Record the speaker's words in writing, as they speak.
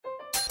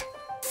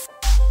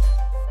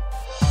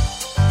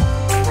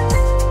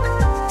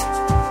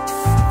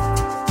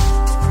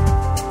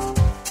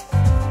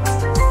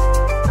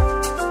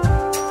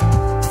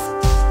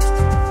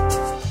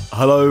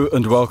Hello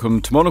and welcome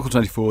to Monocle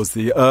 24's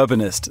The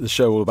Urbanist, the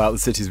show all about the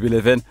cities we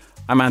live in.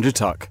 I'm Andrew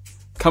Tuck.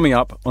 Coming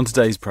up on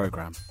today's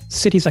programme.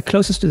 Cities are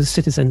closest to the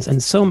citizens,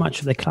 and so much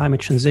of the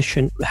climate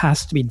transition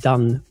has to be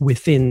done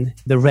within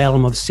the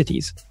realm of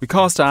cities. We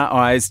cast our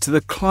eyes to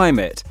the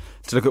climate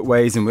to look at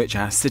ways in which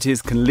our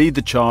cities can lead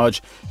the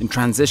charge in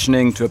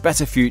transitioning to a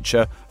better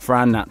future for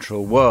our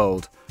natural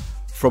world.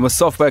 From a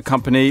software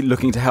company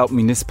looking to help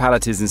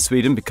municipalities in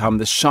Sweden become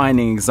the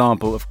shining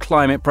example of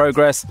climate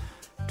progress,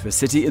 to a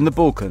city in the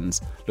Balkans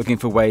looking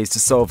for ways to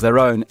solve their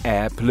own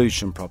air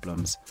pollution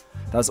problems.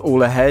 That's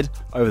all ahead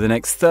over the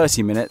next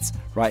 30 minutes,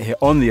 right here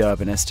on The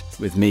Urbanist,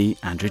 with me,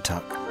 Andrew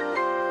Tuck.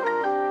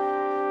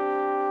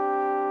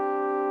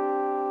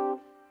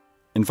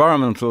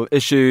 Environmental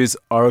issues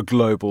are a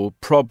global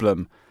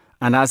problem,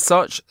 and as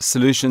such,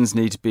 solutions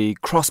need to be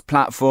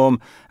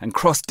cross-platform and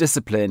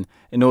cross-discipline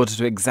in order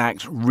to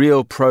exact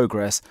real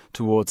progress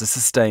towards a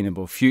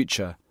sustainable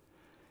future.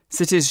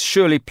 Cities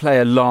surely play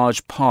a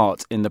large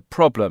part in the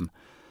problem.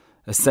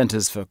 As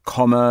centres for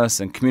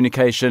commerce and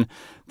communication,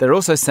 they're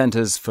also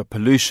centres for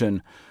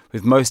pollution,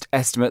 with most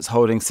estimates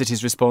holding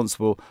cities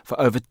responsible for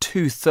over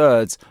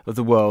 2/3 of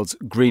the world's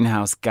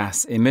greenhouse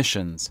gas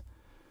emissions.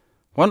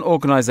 One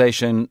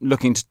organisation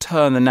looking to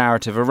turn the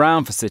narrative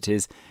around for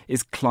cities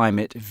is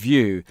Climate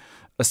View,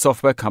 a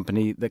software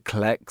company that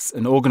collects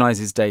and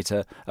organises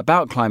data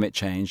about climate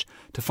change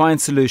to find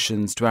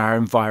solutions to our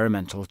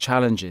environmental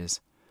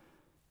challenges.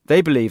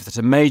 They believe that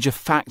a major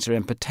factor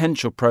in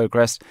potential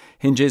progress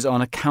hinges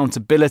on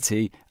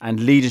accountability and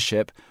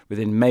leadership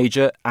within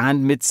major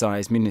and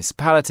mid-sized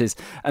municipalities,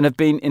 and have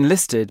been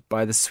enlisted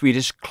by the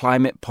Swedish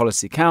Climate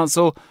Policy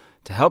Council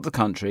to help the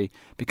country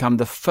become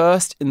the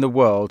first in the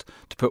world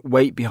to put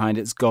weight behind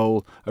its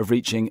goal of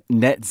reaching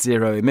net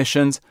zero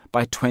emissions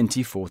by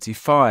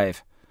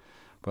 2045.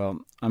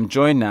 Well, I'm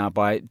joined now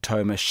by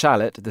Thomas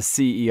Shalett, the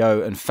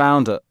CEO and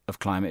founder of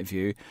Climate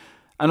View,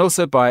 and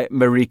also by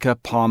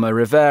Marika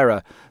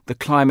Palmer-Rivera, the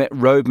climate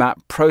roadmap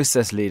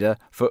process leader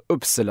for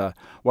Uppsala,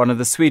 one of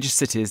the Swedish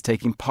cities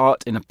taking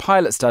part in a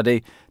pilot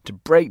study to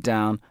break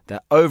down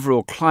their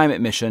overall climate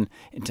mission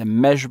into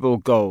measurable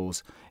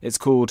goals. It's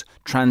called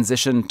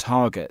Transition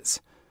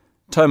Targets.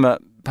 Toma,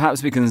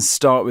 perhaps we can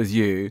start with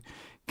you.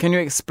 Can you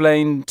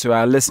explain to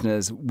our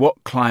listeners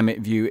what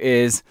Climate View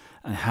is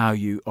and how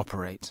you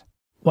operate?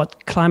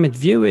 What Climate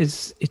View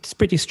is, it's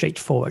pretty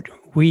straightforward.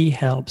 We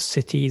help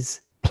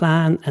cities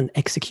plan and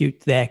execute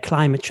their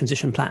climate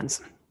transition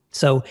plans.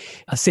 So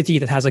a city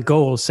that has a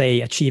goal, say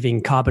achieving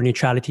carbon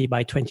neutrality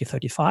by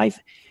 2035,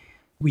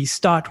 we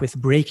start with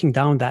breaking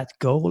down that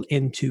goal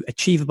into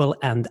achievable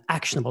and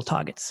actionable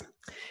targets.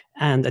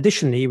 And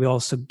additionally, we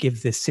also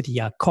give the city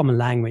a common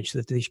language so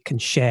that they can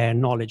share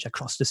knowledge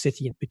across the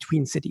city and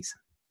between cities.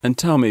 And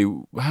tell me,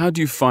 how do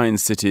you find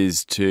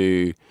cities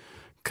to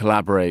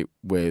collaborate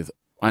with?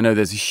 I know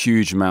there's a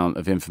huge amount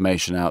of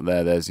information out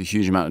there. There's a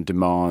huge amount of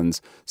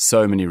demands,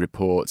 so many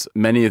reports.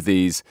 Many of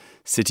these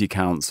city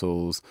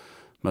councils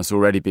must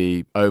already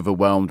be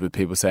overwhelmed with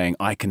people saying,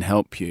 I can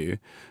help you.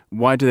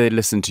 Why do they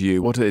listen to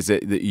you? What is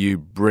it that you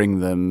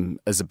bring them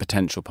as a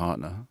potential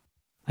partner?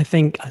 I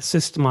think a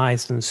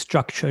systemized and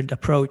structured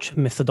approach,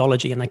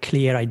 methodology, and a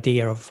clear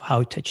idea of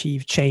how to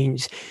achieve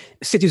change.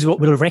 Cities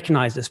will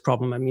recognize this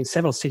problem. I mean,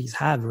 several cities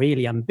have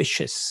really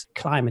ambitious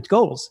climate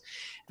goals.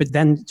 But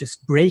then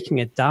just breaking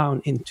it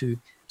down into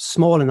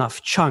small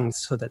enough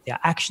chunks so that they're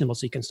actionable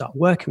so you can start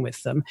working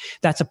with them,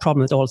 that's a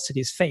problem that all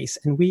cities face.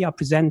 And we are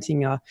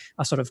presenting a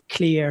sort of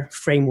clear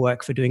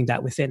framework for doing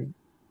that within.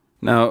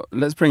 Now,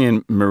 let's bring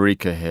in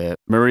Marika here.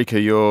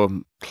 Marika, you're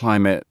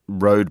climate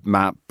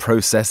roadmap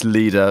process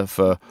leader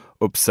for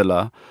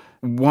Uppsala.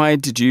 Why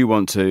did you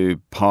want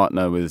to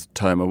partner with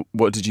Toma?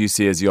 What did you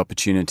see as the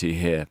opportunity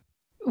here?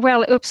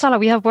 Well, Uppsala,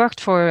 we have worked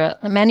for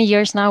many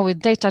years now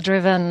with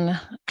data-driven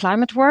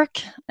climate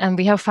work, and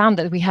we have found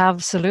that we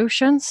have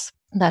solutions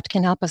that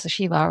can help us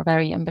achieve our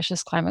very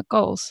ambitious climate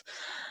goals.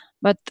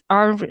 But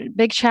our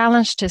big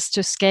challenge is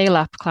to scale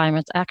up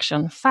climate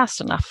action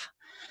fast enough.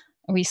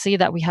 We see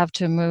that we have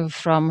to move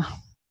from,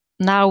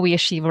 now we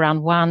achieve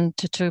around 1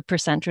 to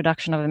 2%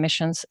 reduction of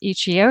emissions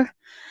each year,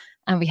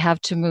 and we have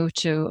to move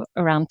to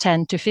around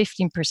 10 to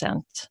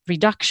 15%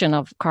 reduction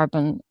of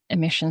carbon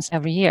emissions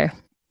every year.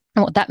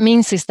 And what that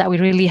means is that we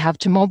really have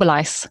to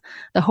mobilize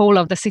the whole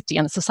of the city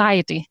and the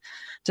society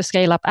to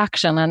scale up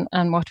action.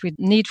 And what we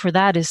need for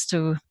that is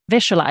to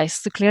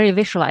clearly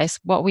visualize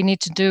what we need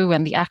to do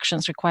and the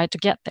actions required to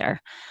get there.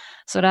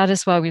 So that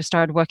is why we've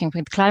started working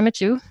with Climate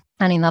View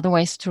and in other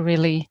ways to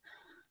really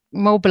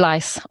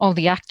mobilize all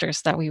the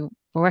actors that we were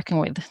working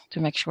with to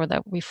make sure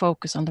that we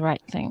focus on the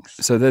right things.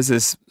 So there's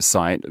this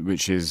site,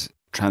 which is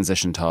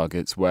Transition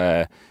Targets,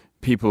 where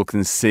people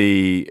can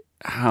see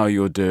how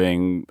you're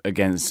doing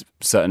against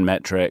certain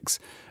metrics,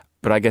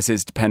 but I guess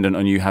it's dependent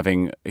on you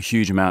having a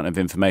huge amount of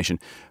information.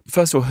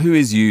 First of all, who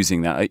is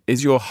using that?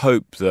 Is your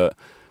hope that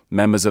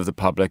members of the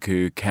public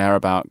who care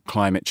about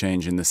climate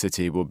change in the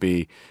city will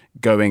be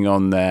going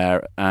on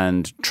there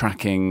and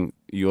tracking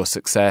your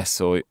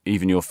success or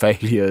even your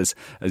failures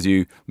as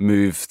you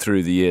move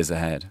through the years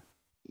ahead?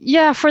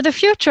 Yeah, for the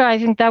future, I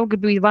think that would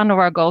be one of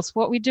our goals.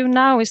 What we do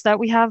now is that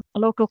we have a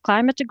local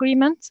climate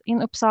agreement in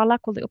Uppsala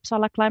called the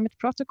Uppsala Climate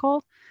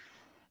Protocol,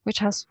 which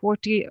has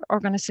 40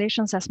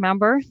 organizations as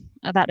members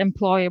that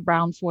employ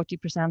around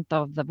 40%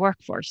 of the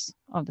workforce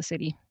of the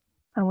city.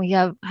 And we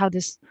have had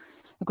this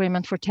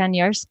agreement for 10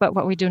 years. But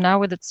what we do now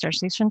with its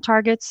transition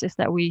targets is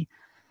that we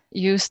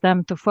use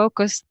them to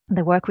focus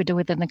the work we do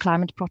within the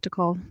climate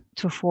protocol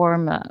to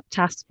form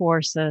task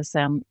forces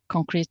and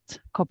concrete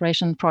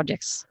cooperation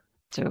projects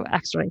to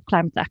accelerate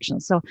climate action.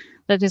 So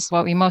that is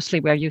what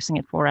we're using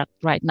it for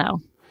right now.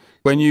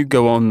 When you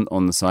go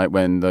on the site,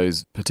 when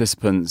those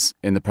participants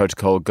in the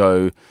protocol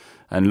go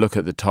and look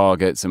at the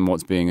targets and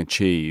what's being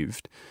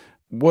achieved,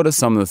 what are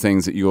some of the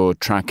things that you're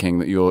tracking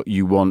that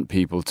you want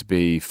people to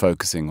be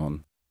focusing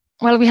on?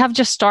 Well, we have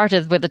just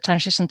started with the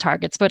transition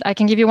targets, but I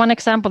can give you one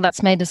example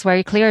that's made this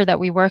very clear that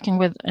we're working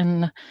with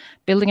in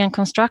building and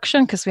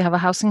construction because we have a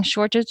housing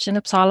shortage in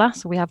Uppsala.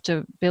 So we have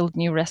to build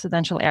new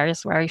residential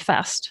areas very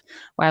fast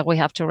while we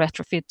have to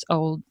retrofit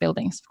old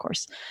buildings, of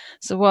course.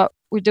 So what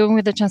we're doing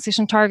with the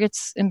transition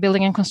targets in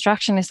building and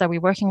construction is that we're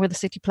working with the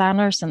city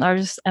planners and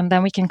others, and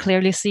then we can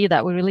clearly see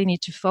that we really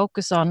need to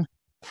focus on,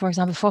 for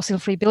example,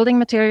 fossil-free building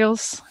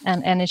materials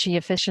and energy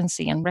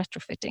efficiency and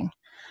retrofitting.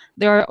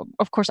 There are,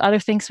 of course, other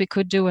things we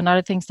could do and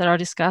other things that are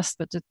discussed,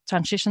 but the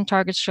transition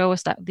targets show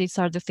us that these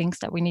are the things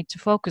that we need to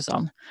focus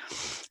on.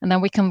 And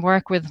then we can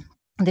work with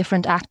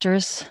different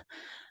actors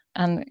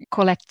and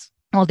collect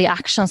all the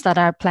actions that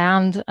are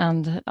planned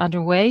and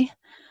underway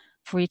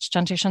for each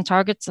transition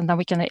targets. And then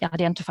we can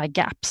identify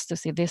gaps to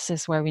see this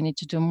is where we need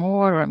to do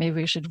more, or maybe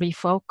we should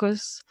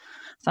refocus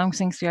some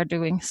things we are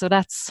doing. So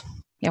that's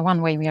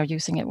one way we are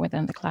using it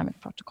within the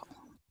climate protocol.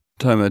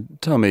 Toma,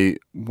 tell me,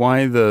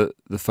 why the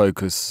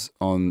focus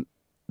on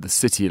the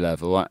city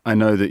level? I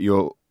know that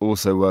you're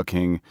also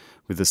working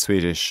with the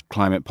Swedish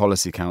Climate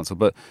Policy Council,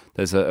 but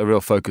there's a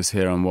real focus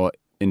here on what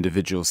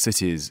individual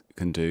cities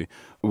can do.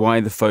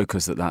 Why the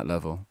focus at that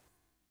level?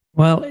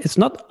 Well, it's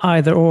not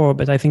either or,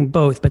 but I think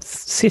both. But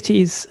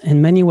cities,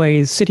 in many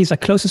ways, cities are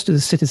closest to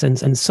the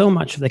citizens, and so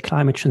much of the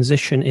climate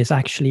transition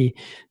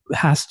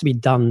has to be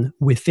done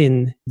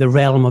within the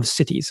realm of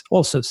cities.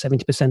 Also,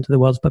 70% of the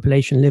world's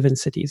population live in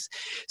cities.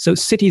 So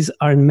cities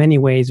are in many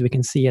ways, we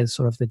can see as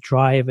sort of the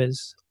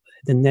drivers,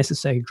 the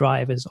necessary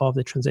drivers of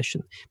the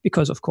transition,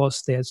 because of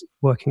course there's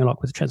working a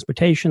lot with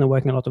transportation and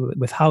working a lot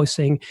with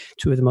housing,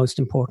 two of the most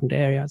important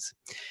areas.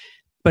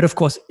 But of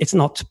course, it's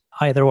not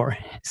either or.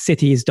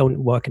 Cities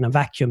don't work in a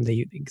vacuum.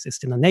 They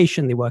exist in a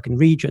nation, they work in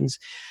regions.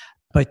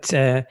 But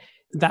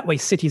that way,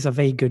 cities are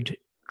very good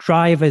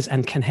drivers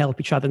and can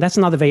help each other. That's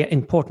another very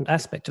important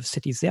aspect of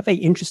cities. They're very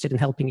interested in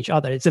helping each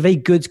other. It's a very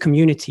good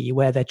community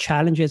where their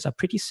challenges are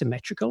pretty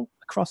symmetrical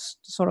across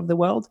sort of the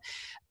world.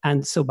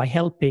 And so by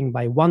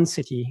one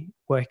city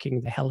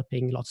working, they're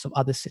helping lots of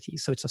other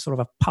cities. So it's a sort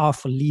of a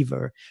powerful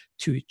lever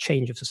to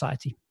change of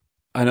society.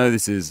 I know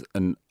this is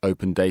an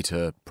open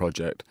data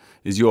project.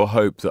 Is your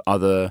hope that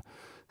other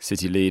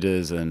city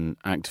leaders and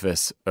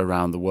activists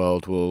around the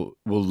world will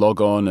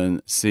log on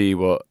and see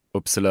what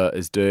Uppsala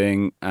is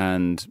doing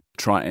and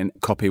try and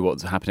copy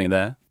what's happening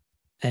there?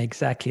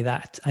 Exactly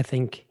that. I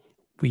think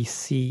we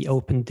see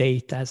open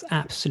data as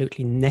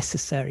absolutely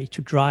necessary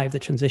to drive the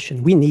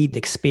transition. We need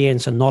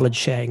experience and knowledge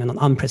sharing on an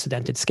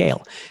unprecedented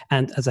scale.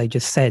 And as I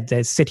just said,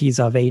 the cities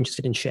are very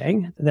interested in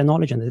sharing their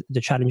knowledge, and the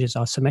challenges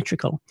are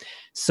symmetrical.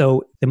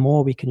 So the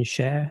more we can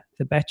share,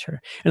 the better.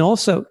 And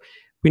also,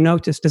 we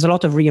notice there's a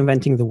lot of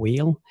reinventing the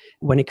wheel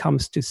when it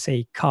comes to,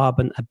 say,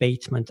 carbon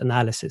abatement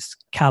analysis,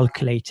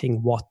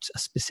 calculating what a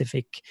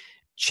specific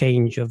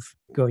change of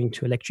going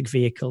to electric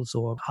vehicles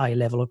or high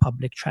level of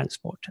public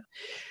transport.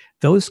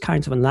 Those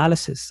kinds of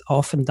analysis are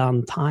often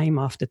done time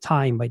after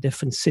time by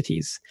different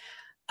cities.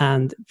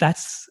 And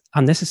that's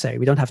unnecessary.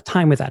 We don't have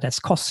time with that.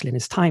 That's costly and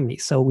it's timely.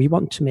 So we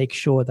want to make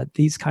sure that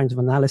these kinds of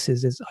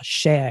analyses are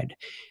shared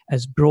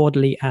as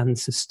broadly and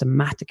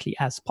systematically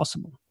as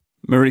possible.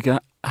 Marika,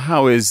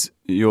 how is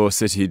your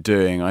city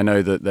doing? I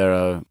know that there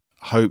are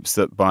hopes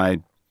that by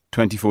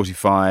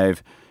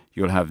 2045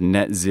 you'll have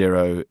net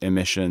zero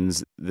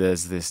emissions.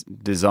 There's this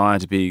desire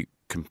to be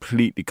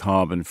completely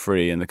carbon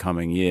free in the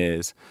coming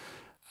years.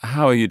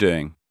 How are you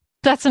doing?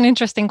 That's an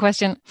interesting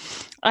question.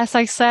 As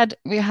I said,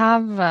 we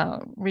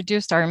have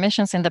reduced our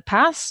emissions in the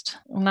past.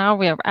 Now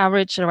we have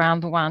averaged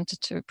around 1%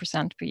 to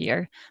 2% per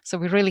year. So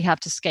we really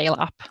have to scale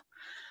up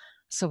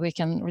so we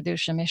can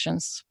reduce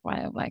emissions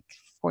by like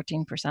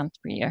 14%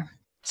 per year.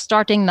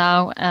 Starting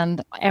now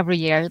and every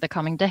year the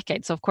coming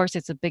decade. So of course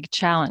it's a big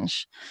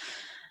challenge.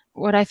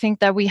 What I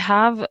think that we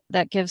have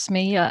that gives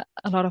me a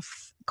lot of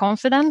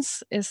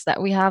confidence is that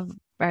we have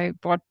very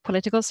broad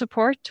political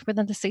support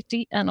within the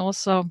city, and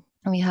also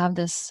we have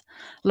this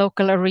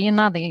local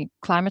arena, the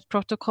climate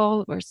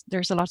protocol, where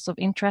there's a lot of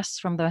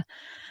interest from the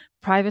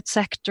private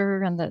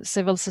sector and the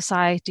civil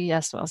society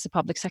as well as the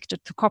public sector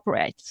to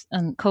cooperate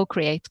and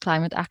co-create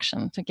climate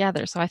action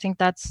together. So I think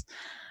that's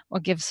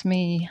what gives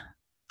me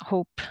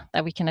hope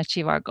that we can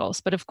achieve our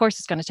goals. But of course,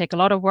 it's going to take a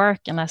lot of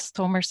work. And as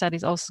Tomer said,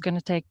 it's also going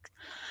to take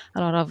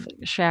a lot of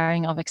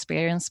sharing of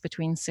experience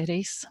between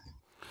cities.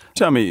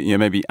 Tell me,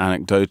 maybe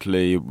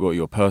anecdotally, what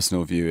your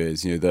personal view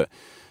is, that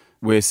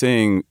we're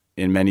seeing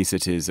in many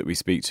cities that we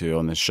speak to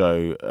on the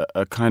show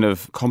a kind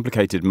of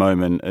complicated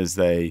moment as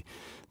they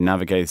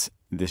navigate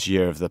this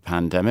year of the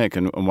pandemic.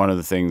 And one of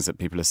the things that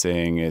people are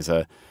seeing is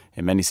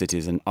in many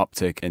cities an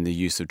uptick in the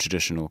use of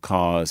traditional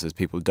cars as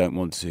people don't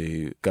want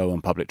to go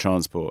on public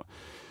transport.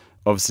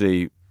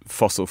 Obviously,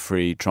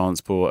 fossil-free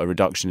transport, a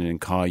reduction in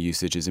car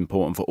usage is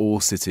important for all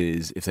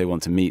cities if they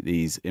want to meet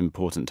these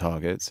important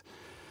targets.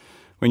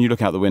 When you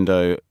look out the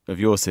window of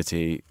your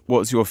city,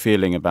 what's your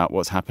feeling about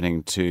what's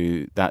happening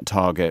to that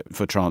target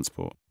for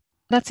transport?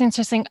 That's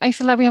interesting. I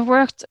feel like we have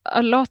worked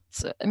a lot,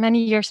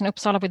 many years in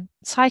Uppsala with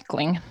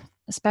cycling,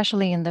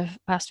 especially in the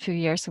past few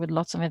years with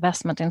lots of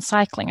investment in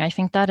cycling. I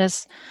think that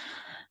is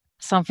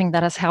something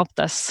that has helped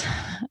us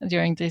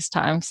during these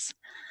times.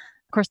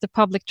 Of course, the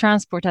public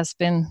transport has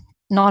been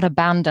not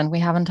abandoned. We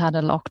haven't had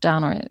a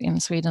lockdown or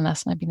in Sweden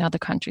as maybe in other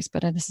countries,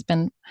 but it has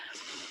been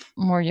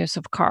more use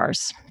of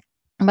cars.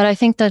 But I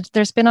think that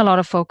there's been a lot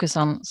of focus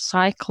on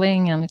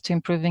cycling and to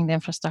improving the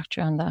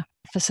infrastructure and the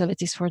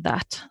facilities for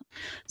that.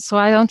 So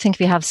I don't think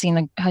we have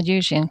seen a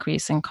huge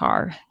increase in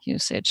car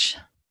usage.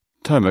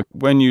 Toma,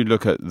 when you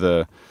look at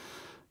the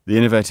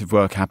innovative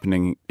work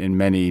happening in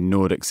many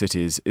Nordic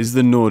cities, is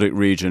the Nordic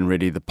region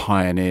really the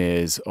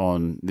pioneers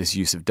on this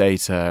use of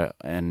data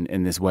and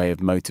in this way of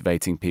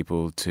motivating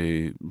people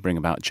to bring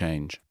about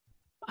change?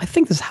 I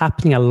think this is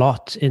happening a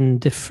lot in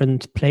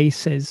different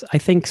places. I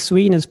think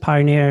Sweden as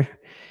pioneer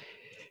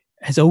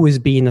has always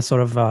been a sort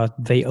of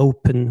very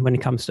open when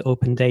it comes to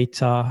open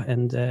data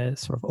and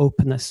sort of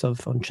openness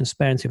on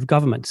transparency of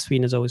government.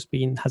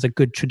 Sweden has a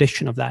good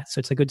tradition of that. So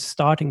it's a good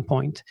starting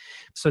point.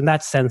 So in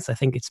that sense, I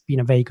think it's been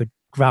a very good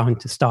ground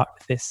to start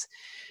with this.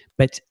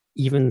 But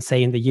even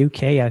say in the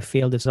UK, I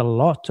feel there's a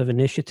lot of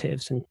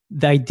initiatives, and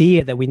the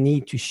idea that we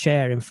need to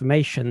share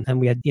information and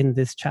we are in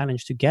this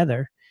challenge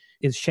together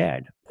is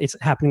shared. It's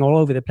happening all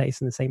over the place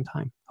in the same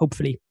time,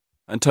 hopefully.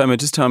 And Toma,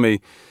 just tell me,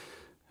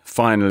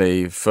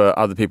 finally, for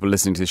other people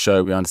listening to the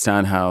show, we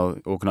understand how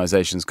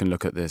organisations can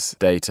look at this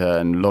data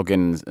and log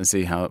in and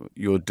see how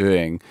you're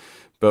doing.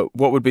 But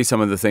what would be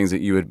some of the things that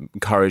you would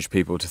encourage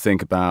people to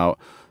think about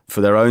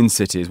for their own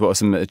cities? What are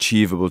some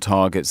achievable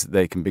targets that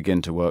they can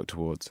begin to work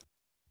towards?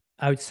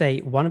 I would say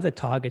one of the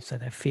targets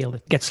that I feel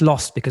that gets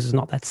lost because it's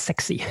not that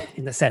sexy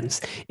in a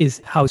sense is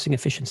housing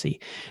efficiency.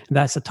 And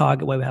that's a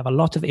target where we have a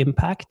lot of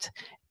impact.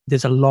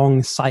 There's a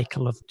long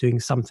cycle of doing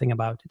something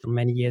about it,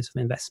 many years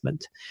of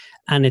investment,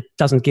 and it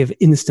doesn't give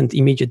instant,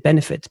 immediate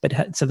benefit, but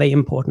it's a very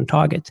important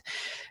target.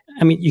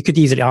 I mean, you could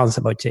easily answer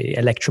about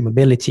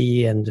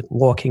electromobility and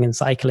walking and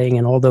cycling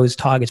and all those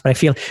targets, but I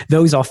feel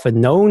those are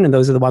often known and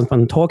those are the ones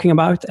I'm talking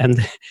about.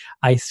 And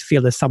I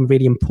feel there's some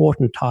really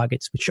important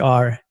targets which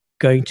are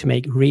going to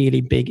make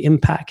really big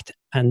impact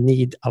and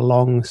need a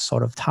long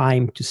sort of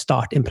time to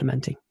start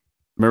implementing.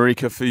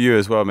 Marika, for you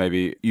as well,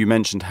 maybe, you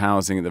mentioned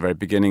housing at the very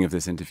beginning of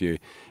this interview.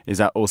 Is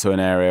that also an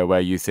area where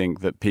you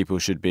think that people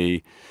should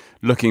be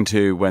looking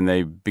to when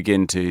they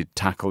begin to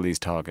tackle these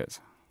targets?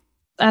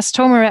 As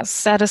Toma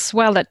said as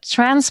well, that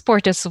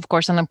transport is, of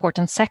course, an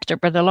important sector,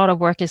 but a lot of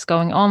work is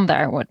going on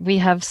there. What we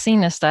have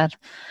seen is that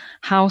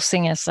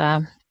housing is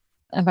a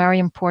very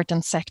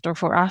important sector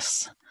for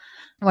us,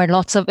 where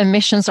lots of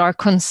emissions are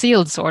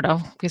concealed, sort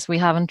of, because we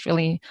haven't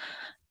really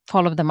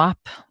followed them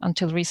up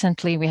until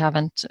recently. We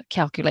haven't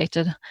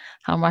calculated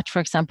how much, for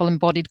example,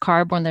 embodied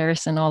carbon there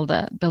is in all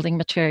the building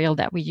material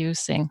that we're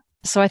using.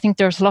 So I think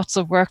there's lots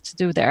of work to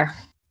do there.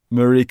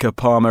 Marika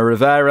Palmer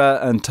Rivera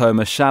and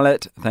Toma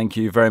Shalit, thank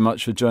you very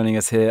much for joining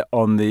us here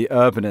on The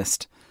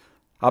Urbanist.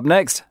 Up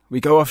next, we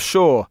go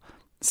offshore.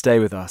 Stay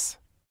with us.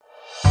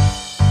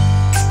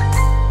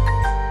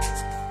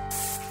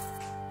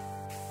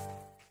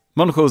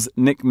 Monocle's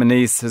Nick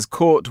Monisse has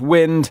caught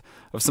wind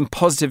of some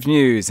positive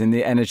news in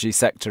the energy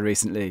sector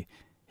recently.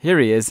 Here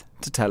he is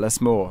to tell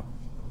us more.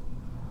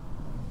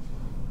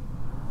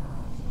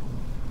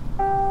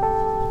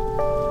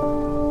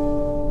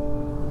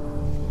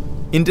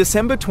 In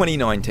December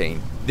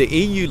 2019, the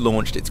EU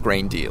launched its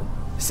Green Deal,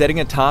 setting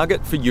a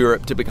target for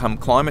Europe to become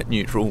climate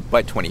neutral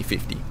by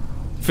 2050.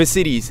 For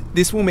cities,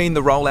 this will mean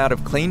the rollout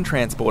of clean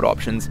transport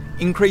options,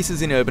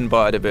 increases in urban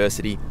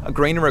biodiversity, a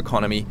greener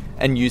economy,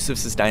 and use of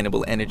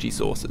sustainable energy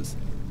sources.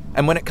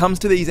 And when it comes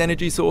to these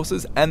energy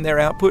sources and their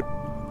output,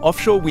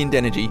 offshore wind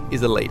energy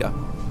is a leader.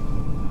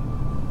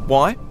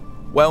 Why?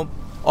 Well,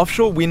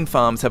 offshore wind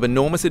farms have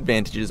enormous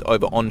advantages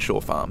over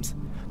onshore farms.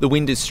 The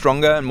wind is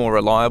stronger and more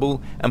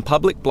reliable, and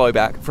public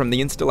blowback from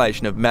the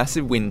installation of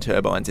massive wind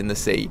turbines in the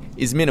sea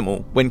is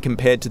minimal when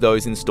compared to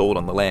those installed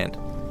on the land.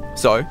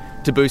 So,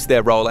 to boost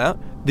their rollout,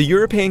 the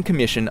European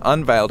Commission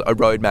unveiled a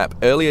roadmap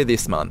earlier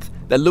this month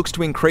that looks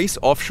to increase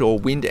offshore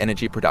wind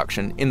energy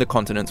production in the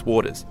continent's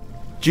waters.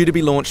 Due to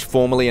be launched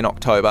formally in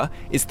October,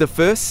 it's the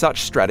first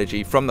such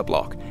strategy from the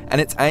bloc, and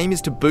its aim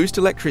is to boost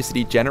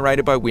electricity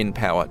generated by wind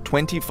power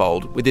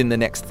 20-fold within the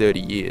next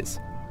 30 years.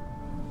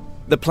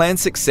 The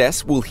plan's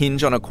success will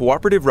hinge on a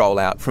cooperative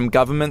rollout from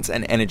governments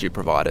and energy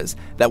providers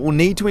that will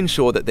need to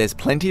ensure that there's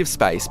plenty of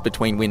space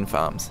between wind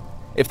farms.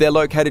 If they're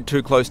located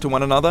too close to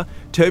one another,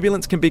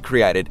 turbulence can be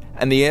created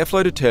and the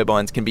airflow to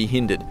turbines can be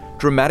hindered,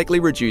 dramatically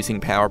reducing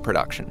power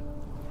production.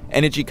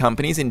 Energy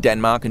companies in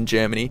Denmark and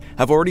Germany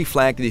have already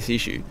flagged this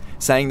issue,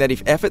 saying that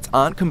if efforts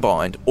aren't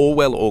combined or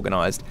well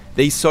organised,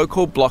 these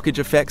so-called blockage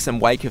effects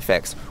and wake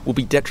effects will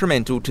be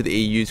detrimental to the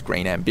EU's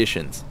green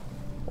ambitions.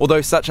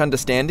 Although such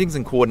understandings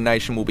and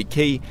coordination will be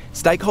key,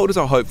 stakeholders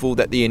are hopeful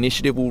that the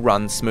initiative will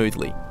run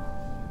smoothly.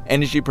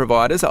 Energy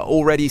providers are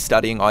already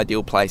studying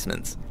ideal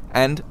placements.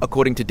 And,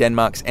 according to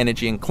Denmark's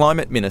Energy and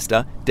Climate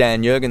Minister,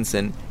 Dan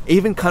Jørgensen,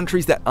 even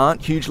countries that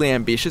aren't hugely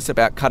ambitious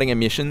about cutting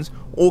emissions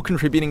or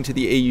contributing to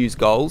the EU's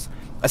goals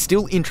are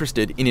still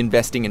interested in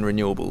investing in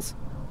renewables.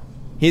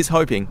 Here's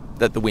hoping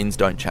that the winds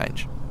don't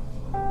change.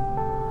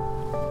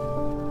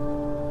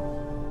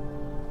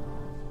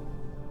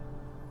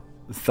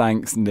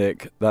 Thanks,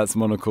 Nick. That's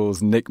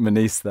Monocle's Nick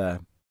Monisse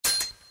there.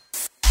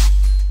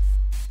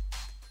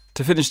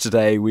 To finish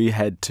today, we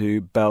head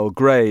to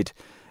Belgrade,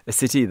 a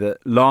city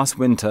that last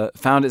winter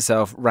found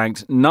itself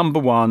ranked number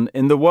 1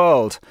 in the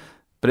world.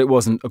 But it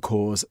wasn't a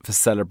cause for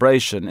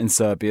celebration in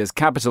Serbia's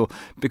capital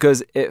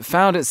because it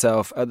found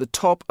itself at the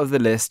top of the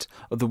list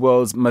of the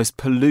world's most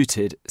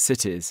polluted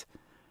cities.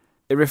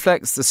 It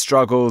reflects the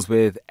struggles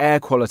with air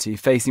quality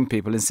facing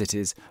people in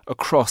cities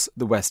across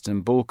the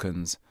Western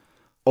Balkans.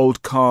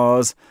 Old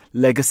cars,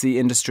 legacy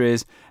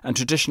industries and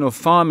traditional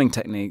farming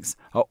techniques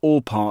are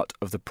all part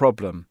of the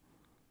problem.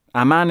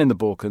 Our man in the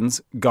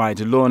Balkans, Guy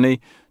Delorny,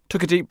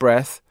 took a deep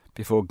breath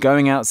before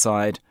going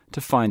outside to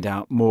find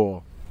out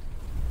more.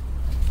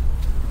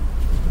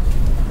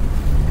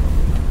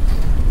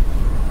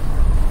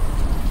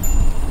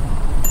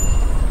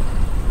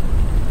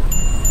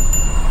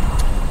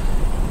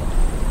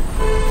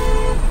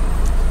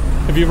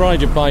 If you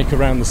ride your bike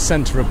around the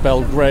centre of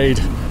Belgrade,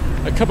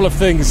 a couple of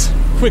things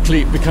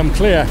quickly become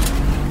clear.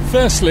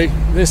 Firstly,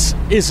 this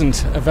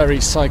isn't a very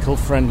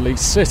cycle-friendly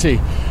city.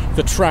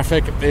 The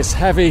traffic is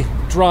heavy,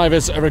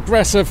 drivers are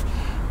aggressive,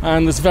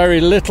 and there's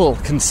very little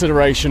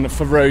consideration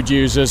for road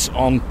users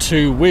on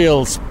 2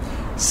 wheels.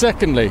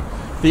 Secondly,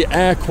 the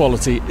air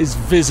quality is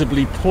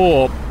visibly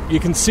poor.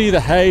 You can see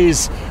the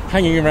haze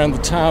hanging around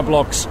the tower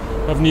blocks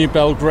of New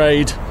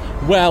Belgrade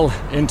well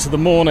into the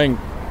morning.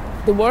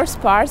 The worst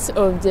parts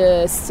of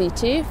the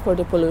city for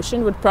the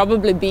pollution would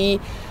probably be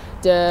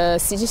the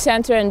city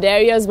centre and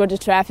areas where the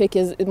traffic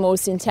is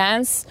most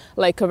intense,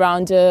 like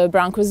around the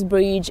Brankos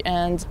Bridge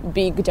and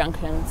big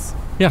junctions.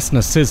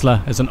 Jasna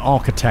Sisler is an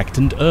architect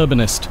and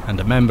urbanist and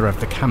a member of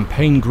the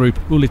campaign group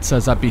Ulica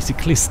za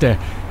Bicikliste,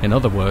 in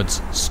other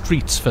words,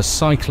 Streets for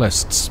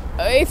Cyclists.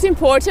 It's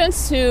important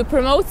to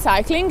promote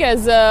cycling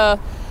as a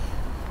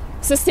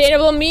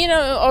sustainable means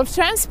of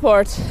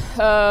transport,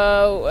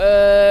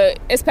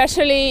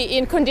 especially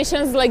in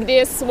conditions like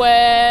this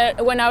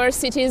when our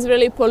city is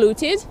really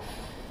polluted.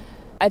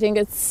 I think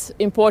it's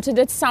important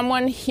that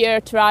someone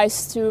here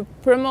tries to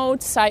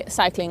promote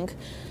cycling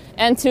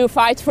and to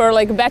fight for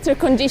better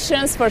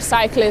conditions for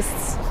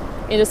cyclists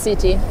in the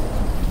city.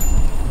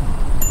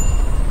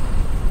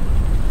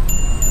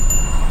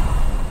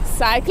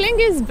 Cycling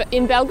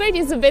in Belgrade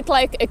is a bit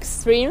like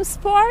extreme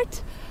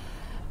sport.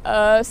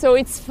 So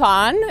it's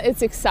fun,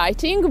 it's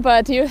exciting,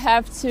 but you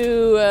have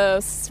to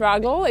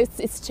struggle.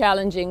 It's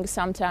challenging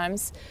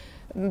sometimes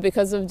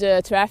because of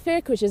the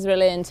traffic, which is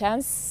really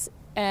intense,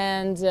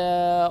 and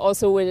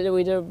also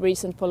with the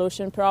recent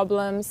pollution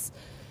problems,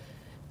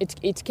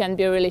 it can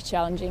be really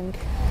challenging.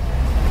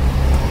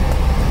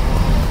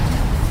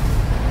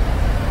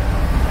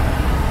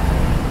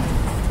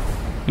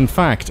 In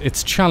fact,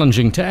 it's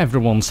challenging to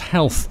everyone's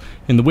health.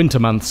 In the winter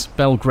months,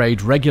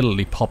 Belgrade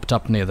regularly popped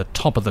up near the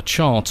top of the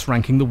charts,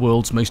 ranking the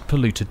world's most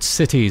polluted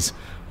cities.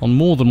 On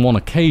more than one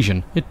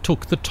occasion, it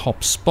took the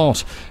top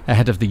spot,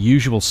 ahead of the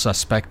usual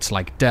suspects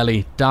like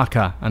Delhi,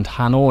 Dhaka and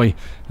Hanoi.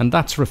 And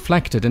that's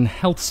reflected in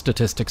health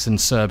statistics in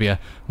Serbia,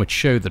 which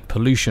show that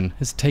pollution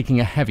is taking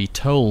a heavy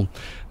toll.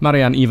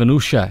 Marijan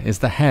Ivanusha is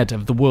the head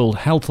of the World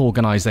Health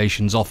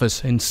Organization's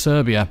office in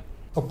Serbia.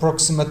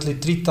 Approximately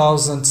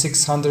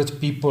 3,600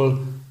 people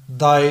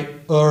die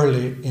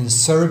early in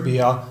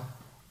Serbia,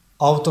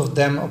 out of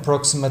them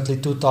approximately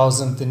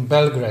 2,000 in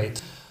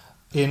Belgrade.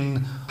 In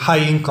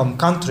high-income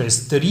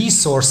countries, the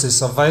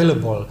resources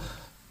available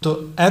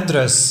to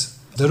address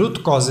the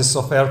root causes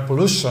of air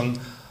pollution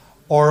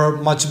are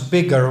much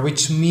bigger,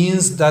 which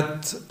means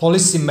that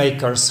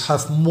policymakers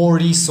have more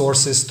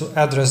resources to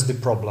address the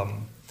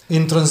problem.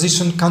 In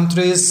transition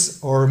countries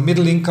or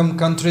middle-income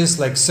countries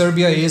like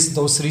Serbia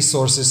those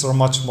resources are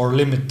much more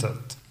limited.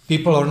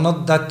 People are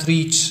not that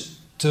rich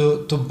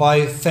to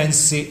buy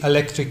fancy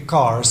electric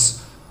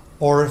cars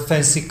or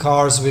fancy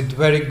cars with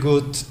very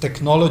good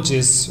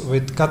technologies,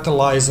 with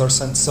catalyzers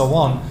and so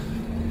on.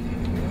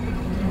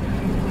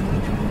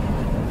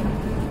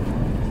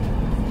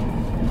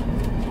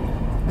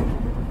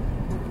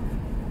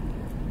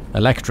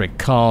 Electric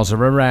cars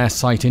are a rare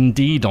sight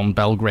indeed on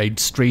Belgrade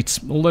streets,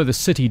 although the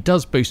city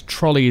does boast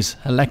trolleys,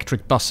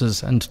 electric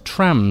buses and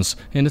trams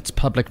in its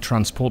public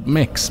transport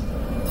mix.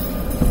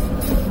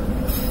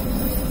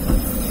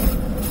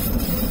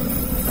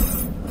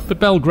 But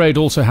Belgrade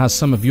also has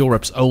some of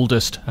Europe's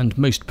oldest and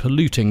most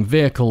polluting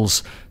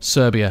vehicles.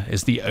 Serbia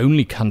is the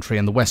only country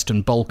in the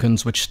Western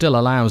Balkans which still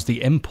allows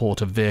the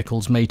import of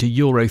vehicles made to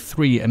Euro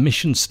 3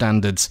 emission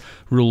standards,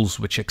 rules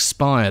which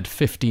expired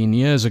 15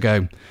 years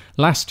ago.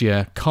 Last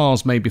year,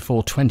 cars made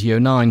before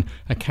 2009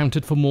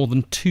 accounted for more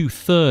than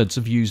 2/3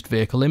 of used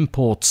vehicle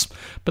imports.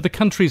 But the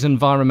country's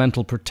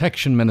Environmental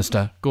Protection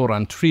Minister,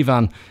 Goran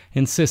Trivan,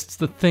 insists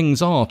that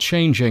things are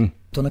changing.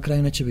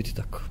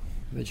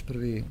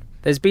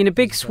 There's been a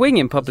big swing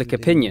in public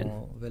opinion,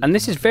 and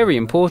this is very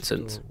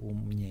important.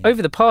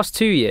 Over the past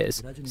 2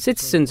 years,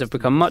 citizens have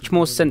become much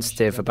more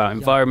sensitive about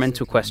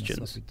environmental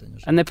questions,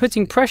 and they're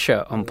putting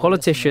pressure on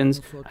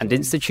politicians and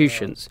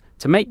institutions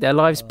to make their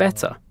lives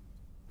better.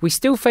 We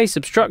still face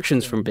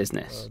obstructions from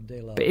business,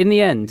 but in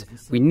the end,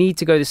 we need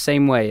to go the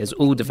same way as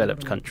all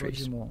developed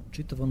countries.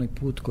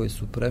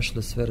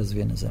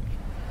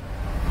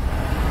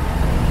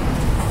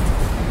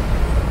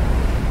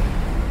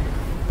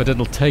 But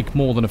it'll take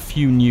more than a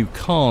few new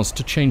cars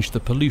to change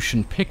the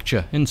pollution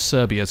picture in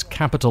Serbia's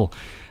capital.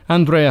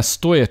 Andrea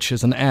Stojic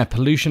is an air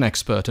pollution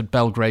expert at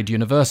Belgrade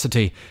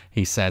University.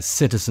 He says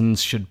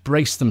citizens should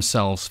brace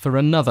themselves for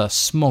another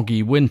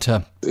smoggy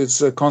winter.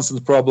 It's a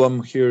constant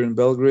problem here in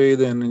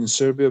Belgrade and in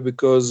Serbia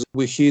because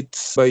we heat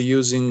by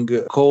using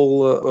coal,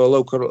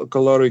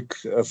 low-caloric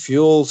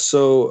fuel,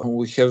 so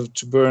we have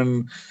to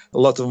burn a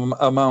lot of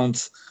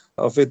amount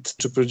of it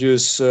to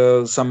produce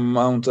some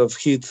amount of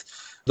heat.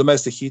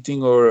 Domestic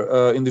heating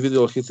or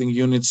individual heating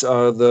units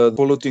are the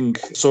polluting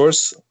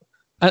source.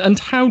 And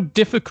how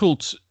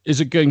difficult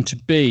is it going to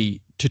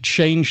be to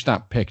change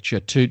that picture,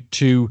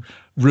 to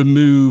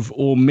remove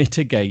or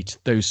mitigate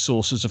those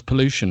sources of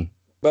pollution?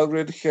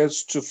 Belgrade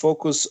has to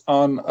focus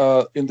on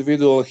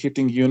individual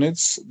heating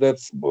units that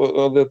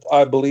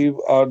I believe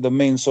are the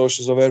main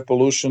sources of air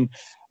pollution,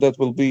 that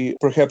will be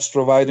perhaps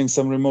providing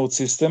some remote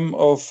system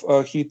of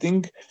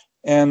heating.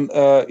 And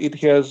it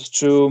has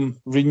to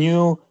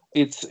renew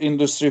its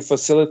industry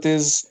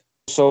facilities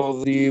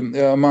so the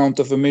amount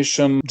of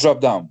emission drop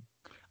down.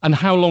 And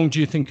how long do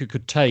you think it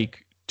could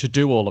take to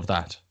do all of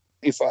that?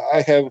 If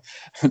I have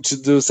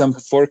to do some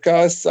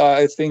forecasts,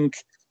 I think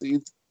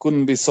it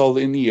couldn't be solved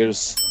in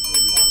years.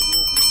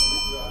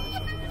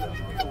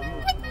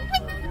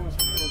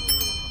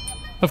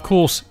 Of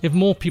course, if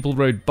more people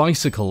rode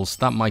bicycles,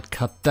 that might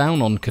cut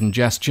down on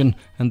congestion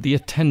and the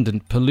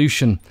attendant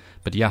pollution.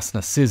 But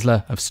Jasna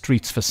Sisler of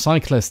Streets for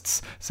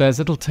Cyclists says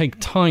it'll take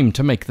time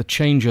to make the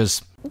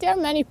changes. There are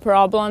many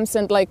problems,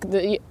 and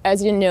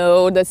as you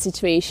know, the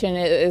situation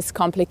is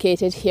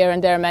complicated here,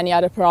 and there are many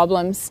other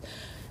problems.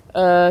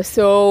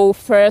 So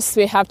first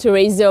we have to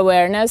raise the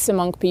awareness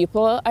among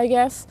people, I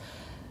guess.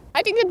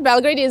 I think that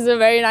Belgrade is a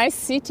very nice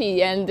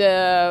city, and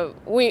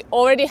we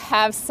already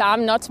have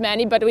some, not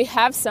many, but we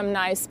have some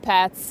nice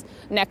paths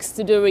next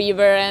to the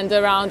river and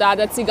around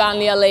Ada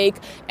Ciganlija Lake,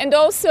 and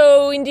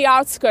also in the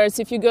outskirts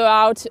if you go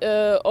out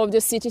of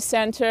the city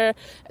center.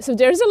 So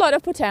there's a lot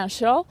of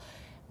potential,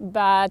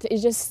 but it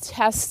just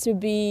has to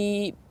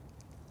be,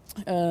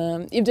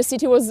 if the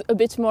city was a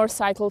bit more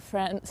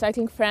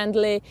cycling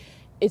friendly,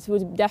 it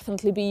would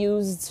definitely be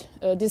used,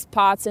 these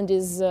paths and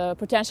these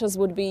potentials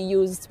would be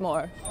used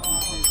more.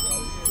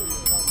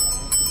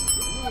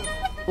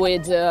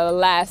 With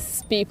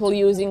less people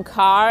using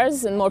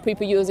cars and more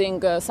people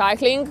using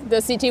cycling,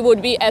 the city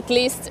would be at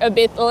least a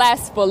bit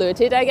less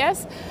polluted, I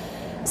guess.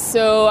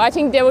 So I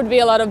think there would be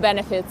a lot of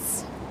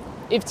benefits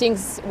if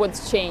things would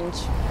change.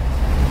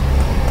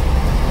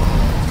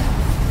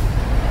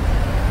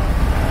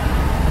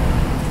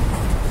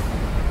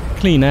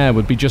 Clean air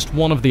would be just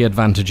one of the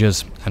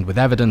advantages, and with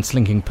evidence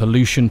linking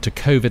pollution to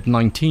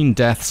COVID-19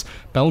 deaths,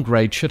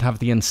 Belgrade should have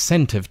the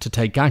incentive to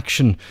take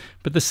action.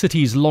 But the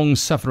city's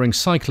long-suffering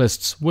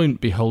cyclists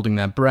won't be holding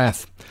their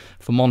breath.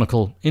 For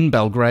Monocle in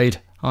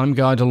Belgrade, I'm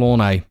Guy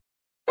Delaunay.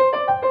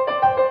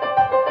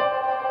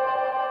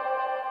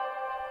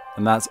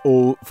 And that's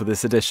all for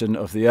this edition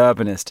of The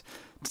Urbanist.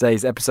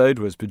 Today's episode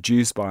was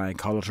produced by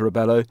Carlotta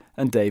Rebello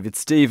and David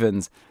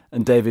Stevens,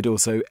 and David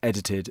also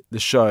edited the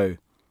show.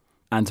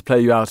 And to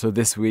play you out of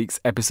this week's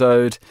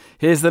episode,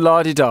 here's the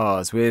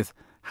La-Di-Dahs with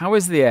How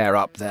Is the Air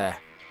Up There?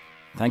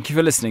 Thank you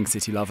for listening,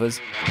 city lovers.